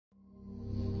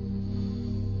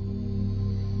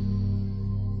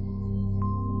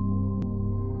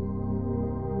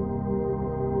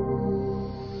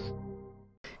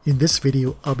In this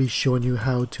video, I'll be showing you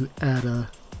how to add a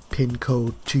PIN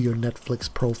code to your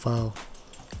Netflix profile.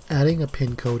 Adding a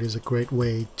PIN code is a great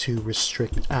way to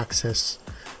restrict access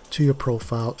to your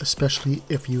profile, especially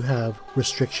if you have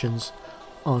restrictions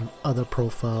on other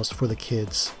profiles for the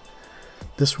kids.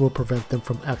 This will prevent them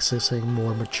from accessing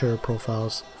more mature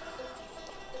profiles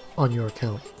on your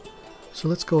account. So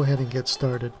let's go ahead and get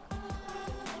started.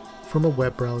 From a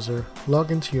web browser, log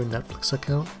into your Netflix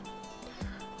account.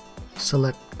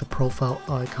 Select the profile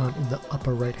icon in the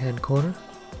upper right hand corner.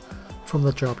 From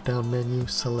the drop down menu,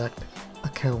 select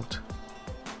Account.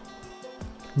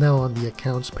 Now on the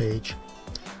Accounts page,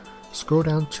 scroll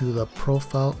down to the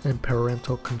Profile and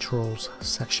Parental Controls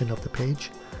section of the page.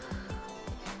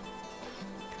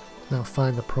 Now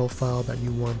find the profile that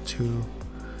you want to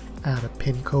add a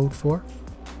PIN code for.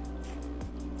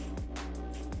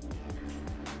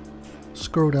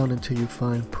 Scroll down until you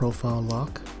find Profile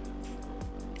Lock.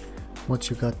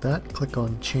 Once you got that, click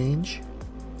on Change.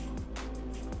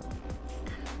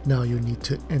 Now you need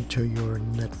to enter your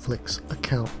Netflix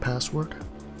account password.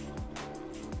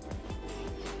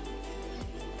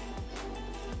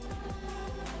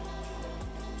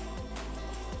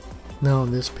 Now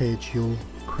on this page, you'll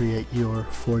create your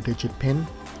 4-digit PIN.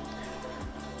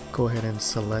 Go ahead and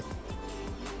select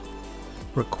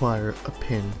Require a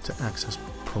PIN to access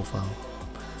profile.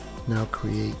 Now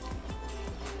create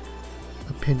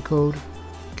a PIN code.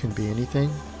 Can be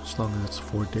anything as long as it's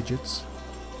 4 digits.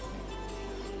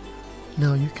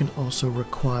 Now you can also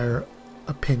require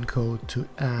a PIN code to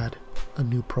add a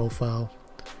new profile.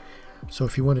 So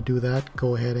if you want to do that,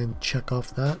 go ahead and check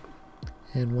off that.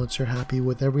 And once you're happy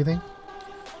with everything,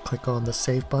 click on the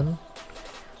Save button.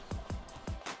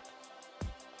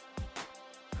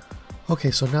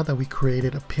 Okay, so now that we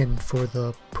created a PIN for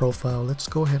the profile, let's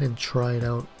go ahead and try it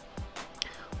out.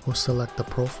 We'll select the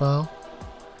profile.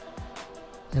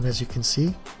 And as you can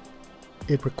see,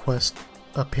 it requests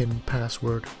a PIN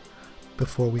password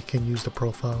before we can use the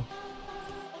profile.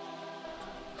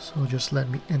 So just let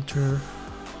me enter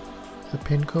the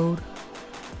PIN code,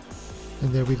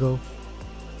 and there we go.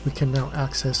 We can now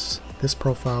access this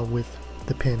profile with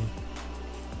the PIN.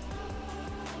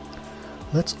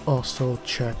 Let's also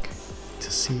check to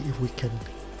see if we can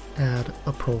add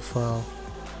a profile.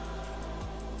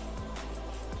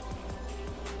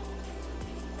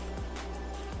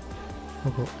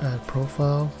 We'll go add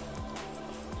profile.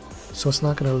 So it's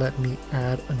not going to let me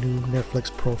add a new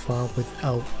Netflix profile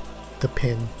without the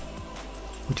PIN,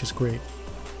 which is great.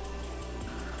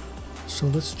 So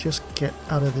let's just get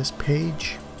out of this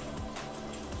page.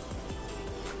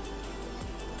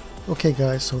 Okay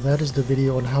guys, so that is the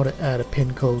video on how to add a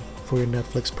PIN code for your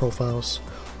Netflix profiles.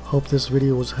 Hope this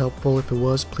video was helpful. If it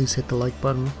was, please hit the like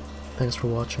button. Thanks for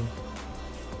watching.